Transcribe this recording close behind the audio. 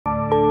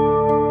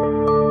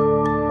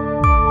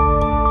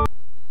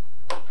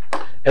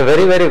A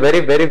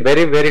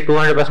very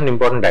 200%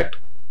 important act.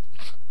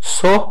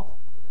 So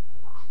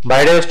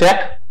Biodiversity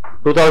Act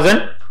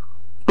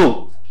 2002,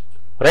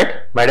 right?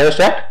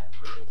 Biodiversity Act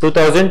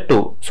 2002.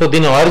 So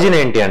దీని origin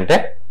ఏంటి అంటే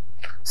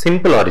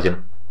simple origin.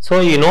 So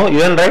you know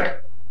UN, right?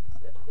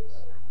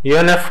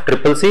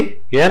 UNFCCC,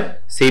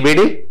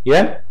 UNCBD,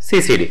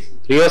 UNCCD.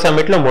 Rio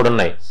Summit లో 3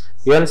 ఉన్నాయి.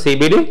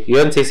 UNCBD,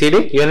 UNCCD,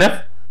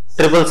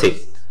 UNFCCC.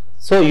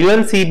 So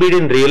UNCBD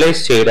ని realise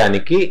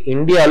చేయడానికి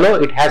ఇండియాలో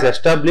it has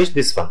established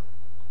this one.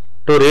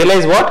 To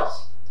realize what?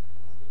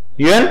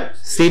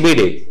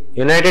 UNCBD,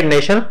 United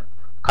Nations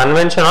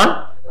Convention on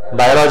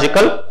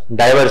Biological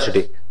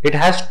Diversity. It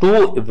has two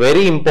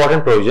very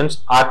important provisions.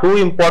 ఆ 2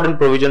 important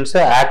provisions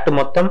act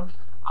మొత్తం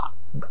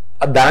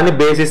దాని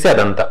basis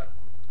అదంతా.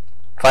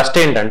 First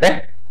ఏంటంటే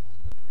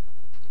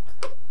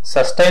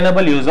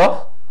sustainable use of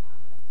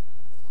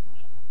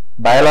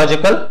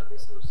biological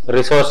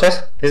resources.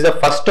 This is the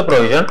first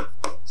provision.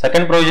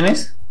 Second provision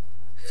is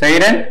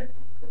fair and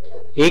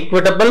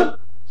equitable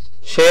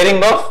sharing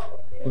of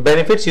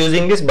benefits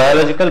using these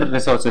biological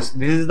resources.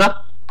 This is the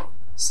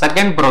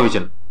second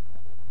provision,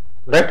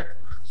 right?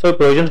 So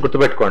provisions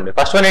గుర్తుపెట్టుకోండి.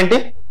 First one ఏంటి?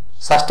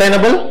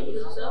 Sustainable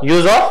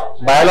use of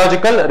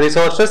biological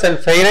resources and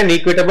fair and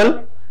equitable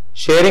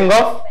sharing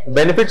of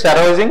benefits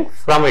arising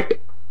from it.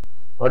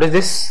 What is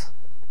this?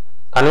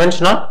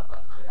 Convention on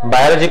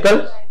biological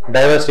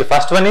diversity.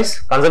 First one is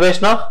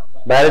conservation of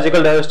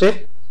biological diversity,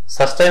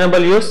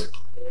 sustainable use,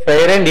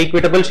 fair and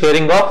equitable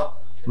sharing of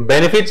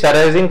benefits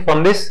arising from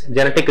this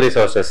genetic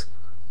resources.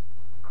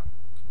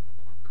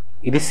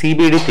 ఇది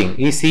CBD thing.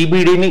 ఈ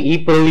CBDని ఈ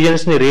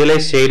provisions ని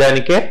realise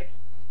చేయడానికే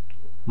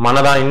మన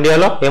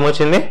ఇండియాలో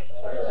ఏమొచ్చింది?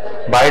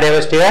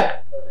 Biodiversity act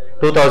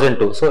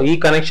 2002. So ఈ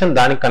connection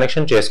దానికి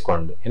కనెక్షన్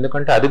చేసుకోండి.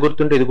 ఎందుకంటే అది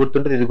గుర్తుంటే ఇది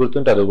గుర్తుంటే ఇది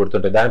గుర్తుంటే అది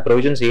గుర్తుంటే దాని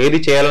ప్రొవిజన్స్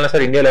ఏది చేయాలన్నా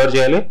సరే ఇండియాలో ఎవరు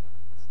చేయాలి?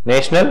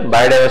 నేషనల్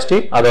బయోడైవర్సిటీ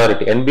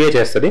అథారిటీ, NBA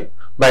చేస్తుంది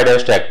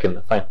బయోడైవర్సిటీ యాక్ట్ కింద.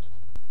 ఫైన్.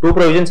 2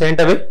 ప్రొవిజన్స్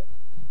ఏంటవి?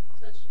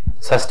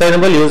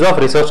 Sustainable use of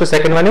resources.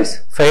 Second one is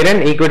fair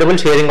and equitable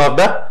sharing of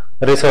the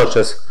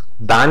resources.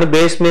 దాని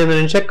బేస్ మీద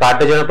నుంచే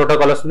కార్టెజియన్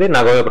ప్రోటోకాల్ వస్తుంది,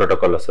 నగోయా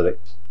ప్రోటోకాల్ వస్తుంది.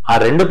 ఆ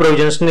 2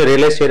 ప్రొవిజన్స్ ని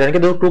రియలైజ్ చేయడానికి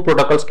 2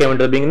 protocols came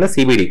into being in the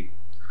CBD.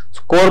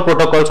 Core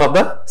protocols of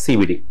the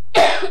CBD.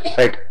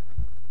 Right.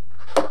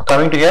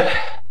 Coming to here,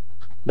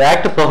 the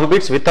act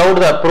prohibits without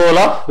the approval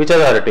of which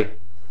authority?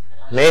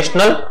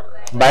 National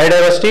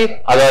Biodiversity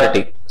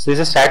Authority. So this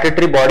is a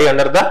statutory body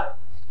under the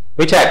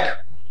which act?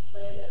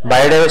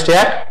 Biodiversity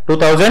Act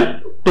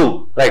 2002,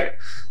 right?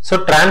 So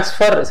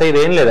transfer, say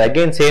iదేం లేదు,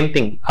 again same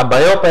thing. A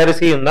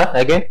biopiracy ఉందా?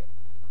 Again,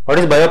 what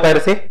is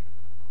biopiracy?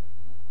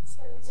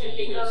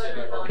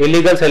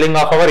 Illegal selling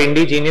of our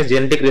indigenous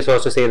genetic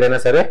resources ఏదైనా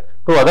సరే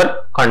to other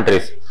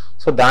countries.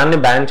 So దాన్ని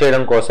ban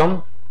చేయడం కోసం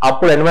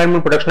అప్పుడు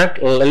environment protection act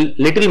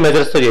little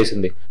measures తో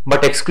చేసింది.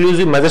 But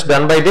exclusive measures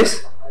done by this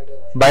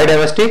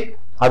biodiversity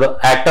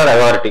act or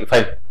authority.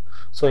 Fine.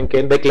 So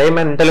ఇంకేం they claim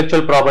and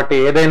intellectual property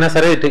ఏదైనా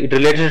సరే it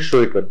related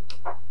to it.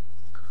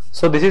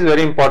 So this is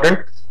very important.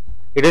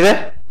 It is a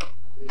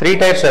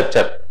 3-tier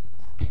structure: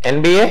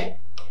 NBA,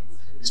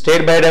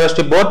 State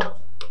Biodiversity Board,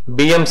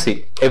 BMC.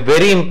 A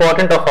very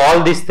important of all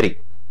these 3.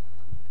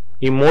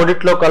 ఈ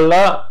మూడిట్లో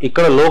కల్లా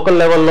ఇక్కడ local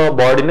లెవెల్లో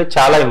బాడీని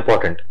చాలా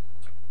important,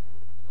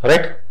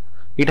 right?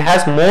 It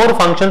has more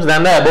functions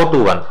than the above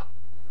 2-1.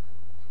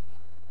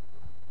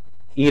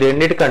 ఈ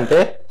రెండిటికంటే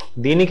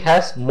దీనికి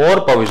has more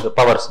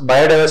powers.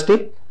 Biodiversity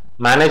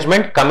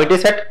management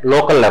committees at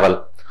local level.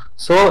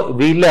 So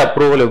వీళ్ళే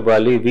అప్రూవల్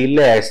ఇవ్వాలి,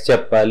 వీళ్ళే ఎస్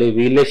చెప్పాలి,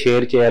 వీళ్ళే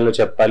షేర్ చేయాలో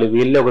చెప్పాలి,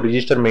 వీళ్ళే ఒక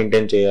రిజిస్టర్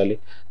మెయింటైన్ చేయాలి.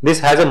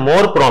 This has a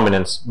more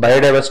prominence.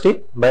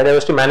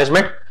 Biodiversity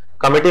management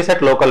committees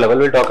at local level.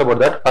 Will talk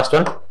about that. First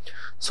one.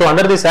 So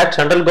under this act,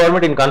 central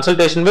government in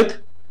consultation with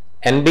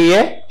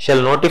NBA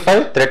shall notify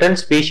threatened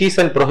species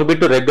and prohibit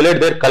to regulate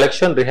their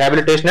collection,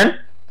 rehabilitation and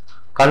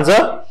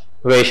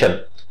conservation.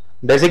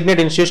 Designate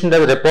institution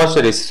as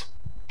repositories.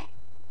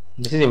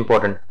 This is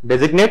important.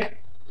 Designate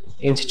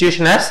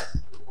institution as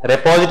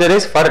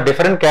repositories for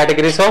different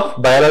categories of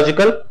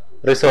biological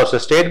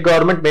resources. State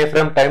government may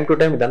from time to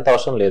time idantha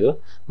avasram ledu,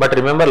 but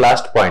remember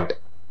last point.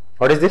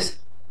 What is this?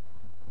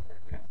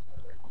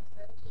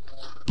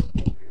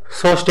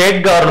 So state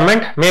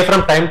government may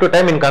from time to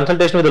time in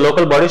consultation with the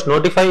local bodies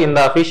notify in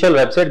the official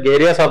website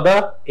areas of the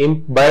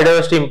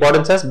biodiversity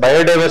importance as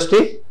biodiversity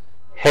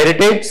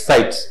heritage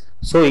sites.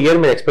 So here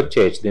me expect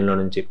cheyochu దీనిలో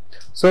నుంచి.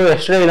 So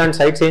yesterday ఇలాంటి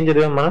sites ఏం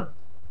చదివాం మనం?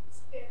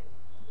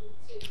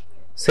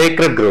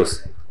 Sacred groves.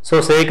 So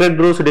sacred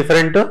grooves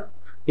different,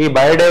 ఈ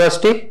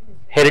biodiversity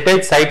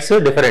heritage sites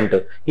different.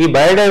 ఈ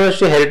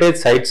biodiversity heritage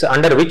sites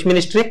under which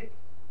ministry?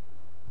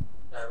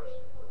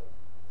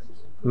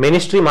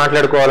 Ministry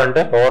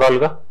మాట్లాడుకోవాలంటే overall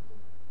గా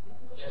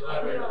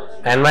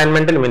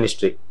environmental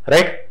ministry,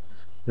 right?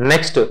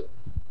 Next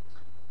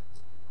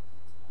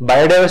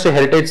biodiversity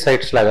heritage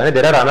sites lagane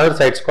there are another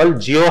sites called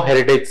geo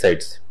heritage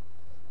sites.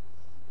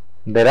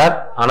 There are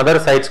another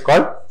sites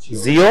called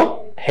geo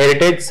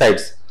heritage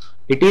sites.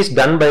 It is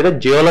done by the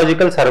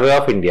Geological Survey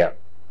of India,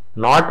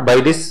 not by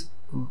this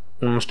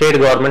state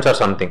governments or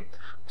something.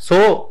 So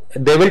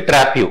they will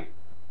trap you.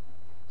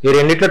 ఈ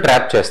రెండిట్లో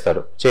trap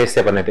చేస్తారు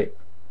చేసే పని అయితే,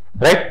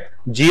 right.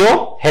 Jio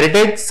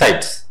heritage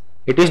sites,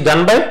 it is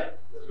done by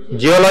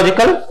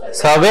geological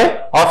survey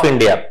of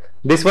India.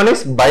 This one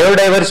is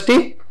biodiversity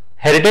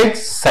heritage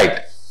site.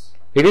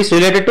 It is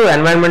related to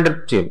environmental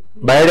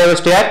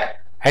biodiversity act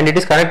and it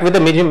is connect with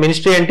the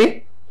ministry ఏంటి,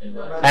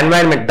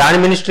 environment. దాని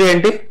ministry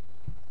ఏంటి,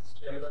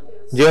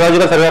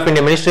 geological survey of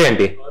India ministry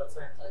ఏంటి,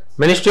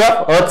 ministry of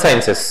earth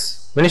sciences,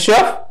 ministry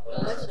of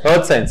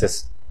earth sciences.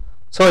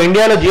 So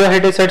ఇండియాలో Jio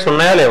heritage sites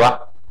ఉన్నాయా లేవా,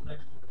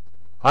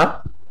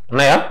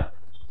 ఉన్నాయా,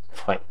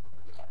 fine.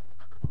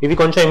 ఇది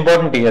కొంచెం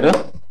important year,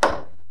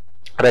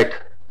 right.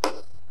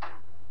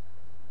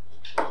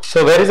 So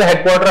where is the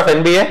head quarter of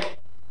NBA?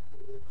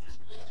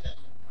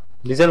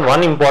 This is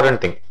one important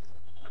thing,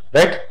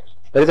 right?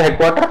 Where is the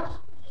headquarter?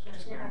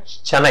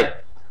 Chennai.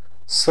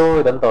 So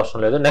idantha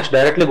avasaram ledu. Next,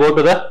 directly go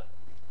to the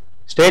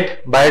State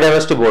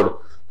Biodiversity Board.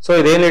 So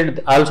they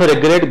also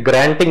regulate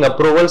granting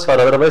approvals or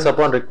otherwise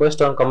upon request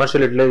on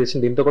commercial utilization.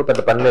 Dintho kuda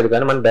pedda pani ledu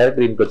gaani man direct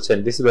deeniki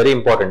vachandi. This is very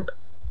important.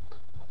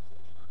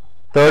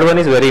 Third one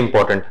is very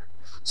important.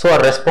 So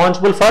are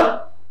responsible for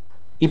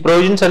ee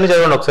provisions anni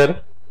chadavandi okasari.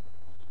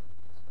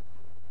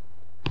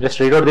 Just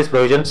read out these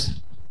provisions.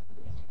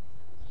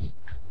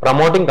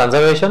 Promoting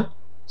conservation,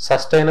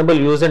 sustainable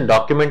use and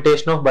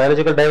documentation of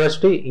biological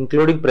diversity,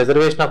 including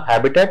preservation of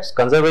habitats,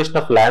 conservation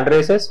of land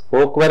races,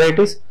 folk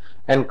varieties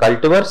and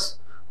cultivars,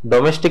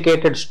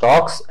 domesticated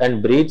stocks and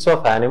breeds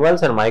of animals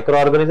and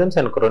microorganisms,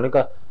 and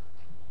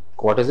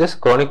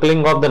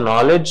chronicling of the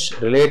knowledge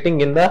relating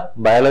in the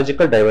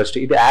biological diversity.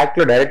 ఇది act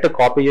లో direct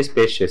copy చేసి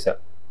paste చేశా,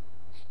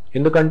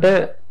 ఎందుకంటే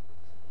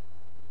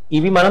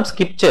ఇవి మనం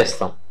skip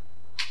చేస్తాం.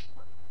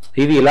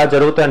 ఇది ఇలా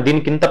జరుగుతాయి,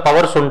 దీనికి ఇంత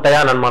పవర్స్ ఉంటాయా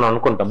అని మనం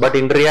అనుకుంటాం, but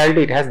in reality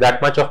it has that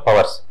much of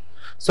powers.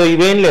 So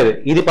ఇవేం లేదు,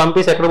 ఇది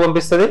పంపిస్తే ఎక్కడ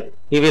పంపిస్తుంది,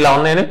 ఇవి ఇలా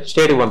ఉన్నాయని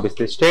స్టేట్కి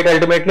పంపిస్తుంది, స్టేట్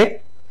అల్టిమేట్లీ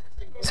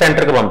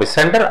సెంటర్కి పంపిస్తుంది,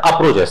 సెంటర్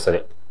అప్రూవ్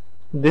చేస్తుంది.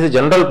 This is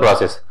general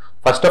process.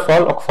 First of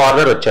all ఒక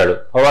ఫారినర్ వచ్చాడు,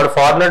 వాడు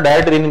ఫారినర్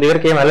డైరెక్ట్ దీని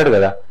దగ్గరికి ఏం వెళ్ళడు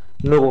కదా,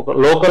 నువ్వు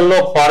లోకల్లో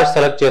ఫారెస్ట్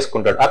సెలెక్ట్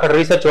చేసుకుంటాడు, అక్కడ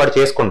రీసెర్చ్ వాడు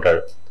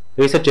చేసుకుంటాడు,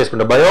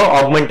 బయో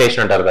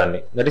ఆగ్మెంటేషన్ అంటారు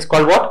దాన్ని. That is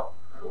called what,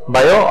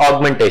 bio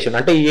augmentation.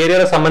 అంటే ఈ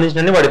ఏరియాలో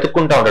సంబంధించిన వాడు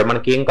ఎత్తుక్కుంటా ఉంటాడు,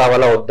 మనకి ఏం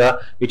కావాలా వద్దా,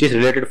 which is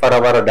related for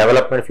hour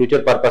development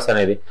future purpose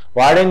అనేది.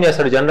 వాడేం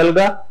చేస్తాడు, జనరల్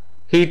గా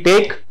he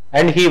take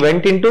and he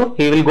went in to,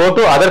 he will go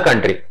to other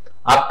country,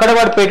 అక్కడ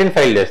వాడు పేటెంట్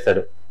ఫైల్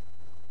చేస్తాడు.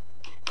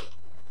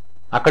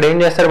 అక్కడ ఏం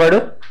చేస్తాడు, వాడు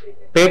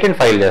పేటెంట్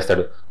ఫైల్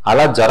చేస్తాడు.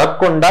 అలా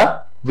జరగకుండా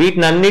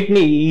వీటిని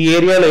అన్నిటిని ఈ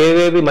ఏరియాలో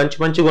ఏవేవి మంచి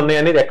మంచిగా ఉన్నాయి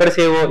అనేది ఎక్కడ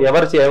సేవ్,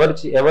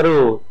 ఎవరు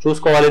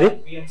చూసుకోవాలి, ఇది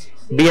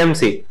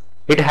BMC.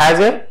 It has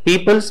a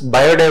peoples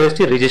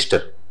biodiversity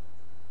register.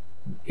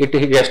 It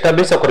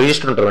establish ఒక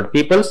రిజిస్టర్ ఉంటుంది,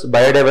 పీపుల్స్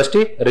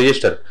బయోడైవర్సిటీ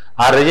రిజిస్టర్.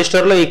 ఆ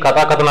రిజిస్టర్ లో ఈ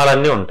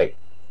కథాకథనాలన్నీ ఉంటాయి,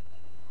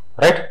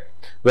 right.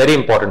 Very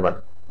important one.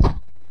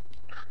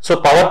 So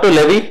power to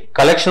levy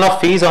collection of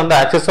fees on the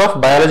access of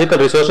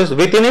biological resources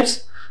with in it's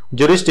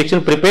jurisdiction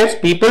prepares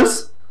people's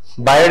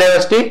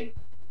biodiversity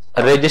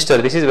register.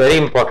 This is very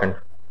important.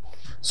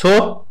 So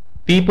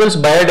people's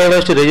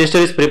biodiversity register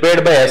is prepared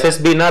by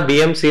SSB na,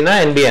 BMC na,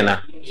 NBA na.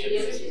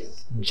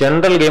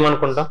 General game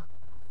anukunta,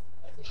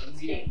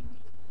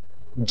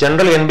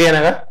 general NBA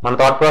naga మన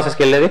thought process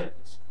కి వెళ్ళేది.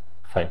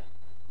 Fine.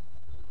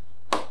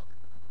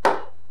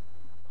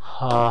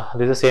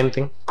 This is the same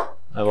thing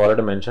I've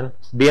already mentioned.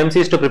 BMC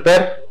is to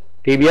prepare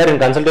TBR in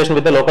consultation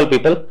with the local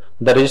people.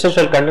 The register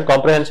shall contain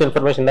comprehensive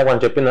information that one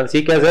cheppinna.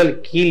 Seek as a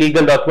key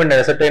legal document and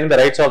ascertain the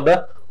rights of the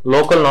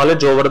local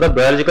knowledge over the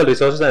biological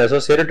resources and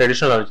associated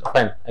traditional knowledge.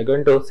 Fine. I'm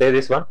going to say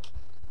this one.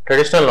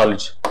 Traditional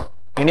knowledge.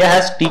 India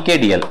has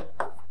TKDL.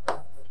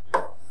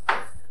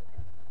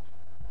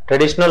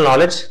 Traditional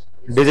Knowledge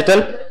Digital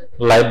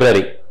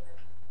Library.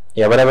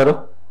 Everevaru?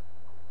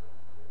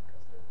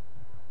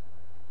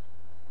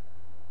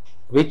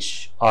 Which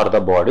are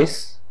the bodies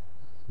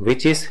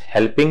which is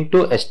helping to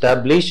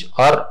establish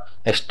or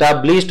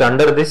established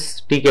under this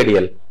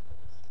TKDL?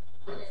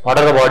 What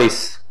are the bodies?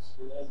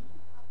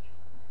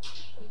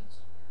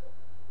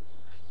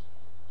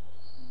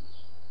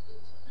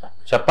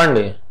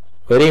 చెప్పండి,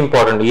 very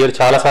important. Year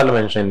చాలా సార్లు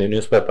mention అయింది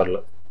news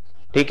పేపర్లో.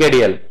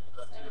 TKDL,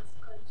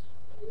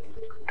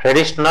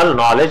 traditional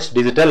knowledge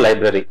digital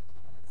library.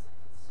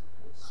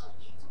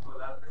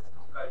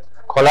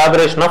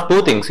 Collaboration of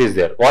two things is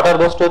there. What are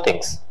those two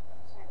things?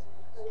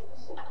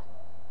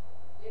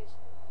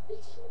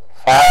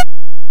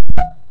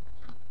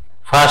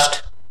 First,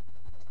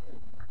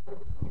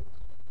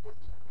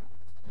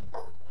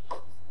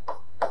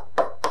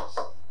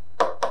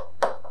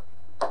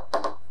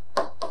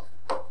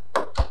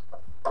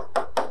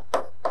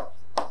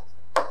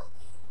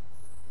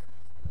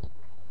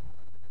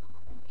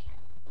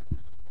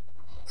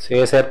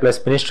 CSAT plus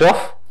Ministry of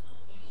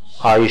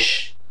Ayush,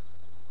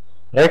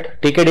 right?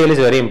 TKDL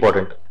is very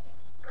important.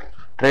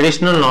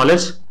 Traditional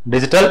Knowledge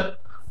Digital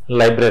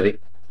Library.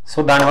 So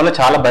దానివల్ల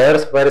చాలా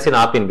బయోస్పైరసీని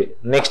ఆపింది.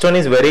 Next one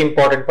is very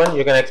important one.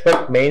 You can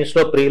expect mains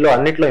లో, ప్రీలో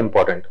అన్నిట్లో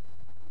important.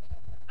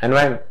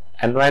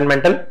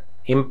 Environmental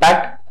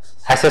impact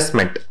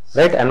assessment,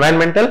 right?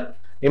 Environmental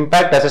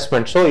impact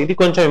assessment. So ఇది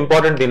కొంచెం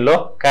important. దీనిలో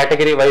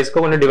category wise గా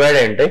కొన్ని డివైడ్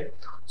అయి ఉంటాయి.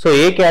 సో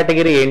ఏ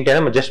కేటగిరీ ఏంటి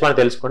అని జస్ట్ మనం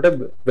తెలుసుకుంటే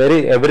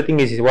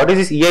everything is easy. What is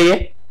this EIA?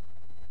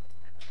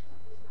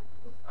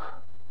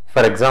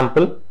 For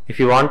example, if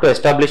you want to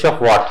establish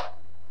of what,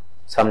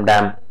 some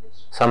dam,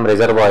 some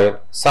reservoir,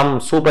 some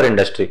super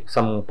industry,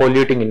 some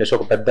polluting industry,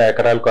 ఒక పెద్ద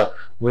ఎకరాలకు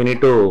we need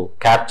to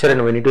capture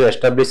and we need to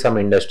establish some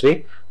industry.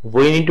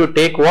 We need to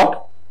take what?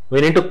 We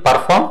need to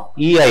perform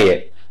EIA,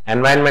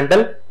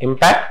 environmental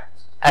impact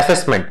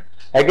assessment.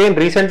 Again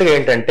recently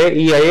ఏంటంటే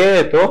EIA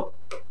తో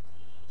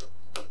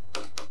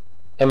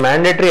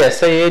mandatory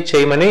SIA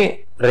చేయమని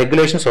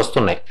regulations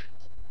వస్తున్నాయి.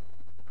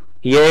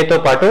 EIA తో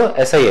పాటు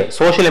SIA,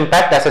 social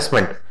impact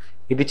assessment,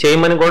 ఇది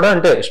చేయమని కూడా,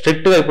 అంటే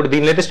స్ట్రిక్ట్ గా ఇప్పుడు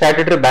దీనిలో అయితే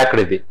స్టాట్యూటరీ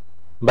బ్యాక్డ్ ఇది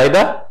by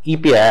the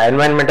EPI,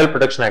 Environmental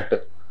Protection Act.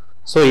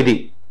 So ఇది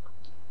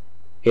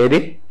ఏది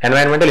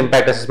Environmental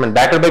Impact Assessment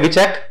backed by which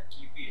Act?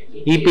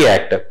 EPI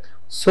Act.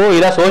 So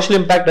ఇలా సోషల్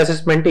ఇంపాక్ట్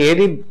అసెస్మెంట్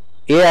ఏది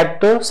ఏ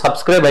యాక్ట్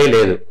సబ్స్క్రైబ్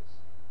అయ్యలేదు,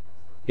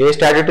 ఏ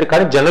స్టాట్యూటరీ,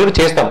 కానీ జనరల్గా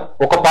చేస్తాం.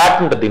 ఒక పార్ట్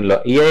ఉంటుంది దీనిలో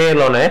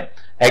EIAలోనే.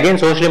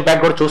 అగైన్ సోషల్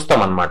ఇంపాక్ట్ కూడా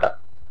చూస్తాం అనమాట.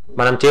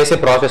 మనం చేసే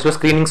ప్రాసెస్ లో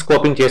స్క్రీనింగ్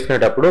స్కోపింగ్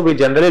చేసుకునేటప్పుడు we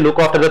generally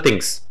look after the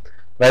things,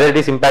 whether it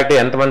is impact,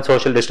 ఎంతమంది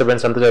సోషల్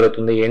డిస్టర్బెన్స్ ఎంత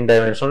జరుగుతుంది, ఏం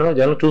డైమెన్షన్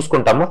జనరల్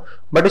చూసుకుంటాము.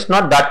 But it's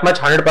not that much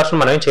 100%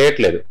 మనం ఏం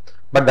చేయట్లేదు.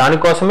 బట్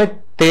దానికోసమే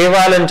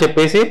తేవాలని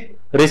చెప్పేసి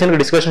రీసెంట్ గా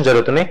డిస్కషన్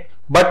జరుగుతున్నాయి.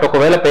 బట్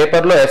ఒకవేళ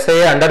పేపర్ లో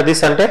SIA అండర్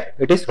దిస్ అంటే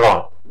it is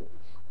wrong.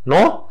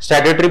 No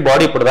statutory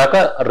body ఇప్పుడు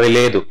దాకా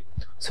లేదు.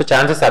 So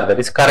chances are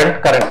that is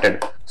corrected.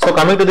 So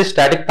coming to this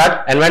static part,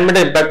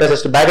 environmental impact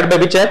assessment backed by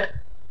which act?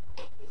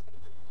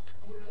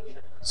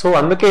 So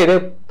అందుకే ఇదే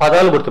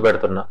పదాలు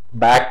గుర్తుపెడుతున్నా,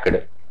 backed.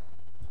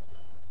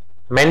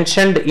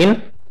 Mentioned in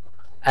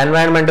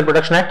Environmental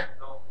Protection Act?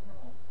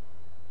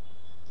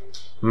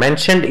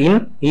 Mentioned in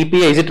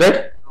EPA, is it right?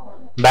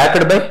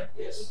 Backed by?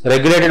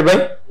 Regulated by?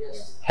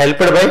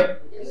 Helped by?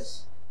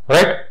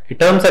 Right? The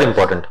terms are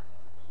important.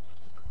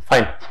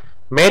 Fine.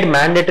 Made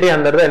mandatory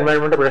under the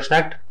Environmental Protection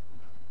Act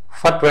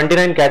for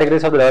 29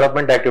 categories of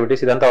development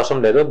activities. Idantha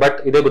avasam ledu, but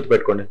ide gurtu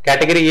pettukondi.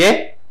 Category A,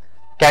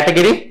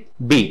 Category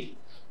B.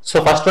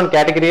 So first one,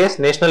 Category A is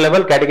national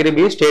level, Category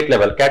B is state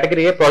level.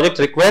 Category A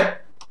projects require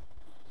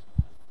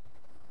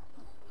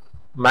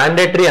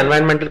mandatory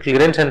environmental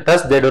clearance and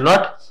thus they do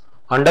not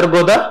undergo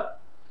the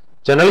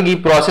general ఈ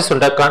process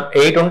ఉంటాయి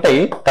 8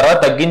 ఉంటాయి, తర్వాత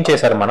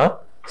తగ్గించేశారు మనం.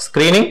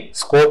 Screening,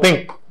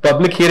 scoping,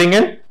 public hearing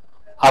and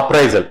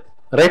appraisal.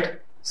 Right?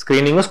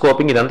 Screening,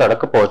 scoping ఇదంతా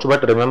అడగకపోవచ్చు,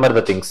 but remember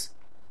the things.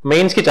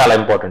 Mains కి చాలా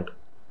important.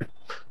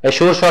 A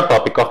sure short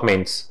topic of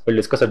mains, we'll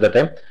discuss at that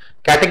time.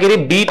 Category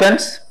B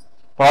turns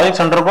projects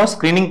undergo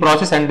screening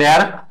process and they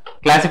are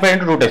classified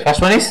into two types.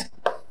 First one is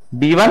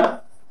B1,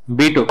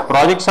 B2.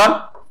 Projects are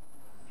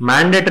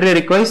mandatory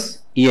requires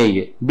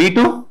EIA. B2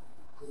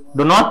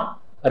 do not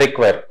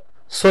require.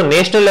 So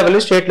national level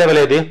is state level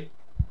ఏది?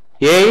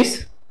 A is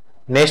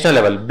national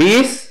level, B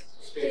is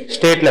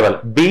state level.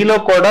 B లో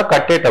కూడా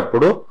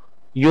కట్టేటప్పుడు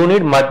you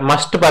need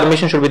must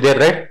permission should be there,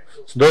 right?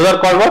 So those are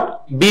called what?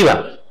 B1,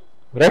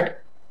 right?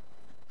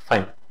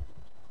 Fine.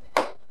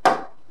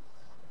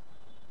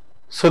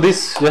 So this,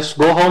 just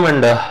go home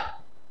and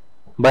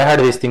by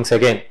heart these things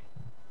again.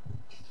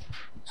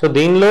 So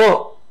దీనిలో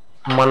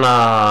మన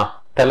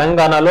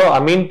తెలంగాణలో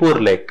Ameenpur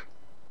lake.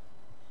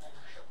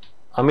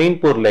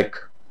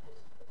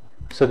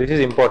 So this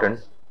is important.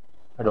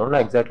 I don't know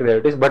exactly where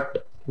it is, but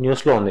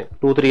న్యూస్లో ఉంది.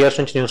 2-3 years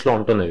నుంచి న్యూస్లో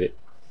ఉంటుంది ఇది.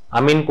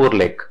 Ameenpur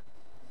lake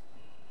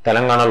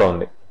తెలంగాణలో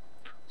ఉంది.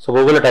 సో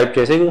గూగుల్లో టైప్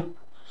చేసి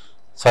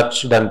సర్చ్,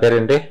 దాని పేరు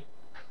ఏంటి,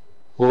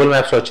 గూగుల్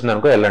మ్యాప్స్లో వచ్చింది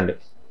అనుకో, వెళ్ళండి,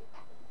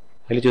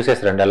 వెళ్ళి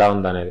చూసేసారండి ఎలా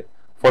ఉంది అనేది.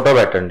 ఫోటో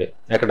పెట్టండి,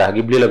 ఎక్కడ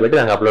గిబ్లీలో పెట్టి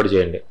దానికి అప్లోడ్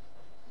చేయండి.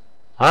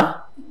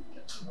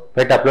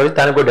 పెట్టి అప్లోడ్ చేసి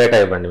దానికి కూడా డేటా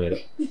ఇవ్వండి. మీరు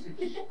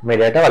మీ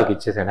డేటా వాళ్ళకి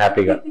ఇచ్చేసేయండి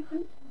హ్యాపీగా.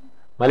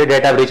 మళ్ళీ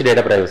data breach,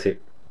 data privacy.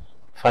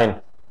 Fine.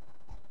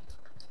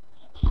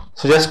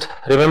 So just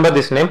remember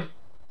this name,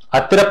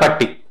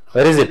 అత్తిరపట్టి.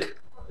 Where is it?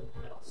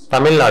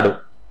 Tamil Nadu,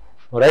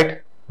 right?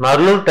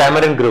 నర్లూర్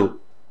tamarind groove,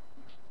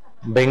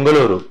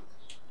 Bengaluru,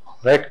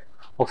 right?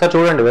 ఒకసారి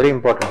చూడండి, వెరీ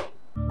ఇంపార్టెంట్.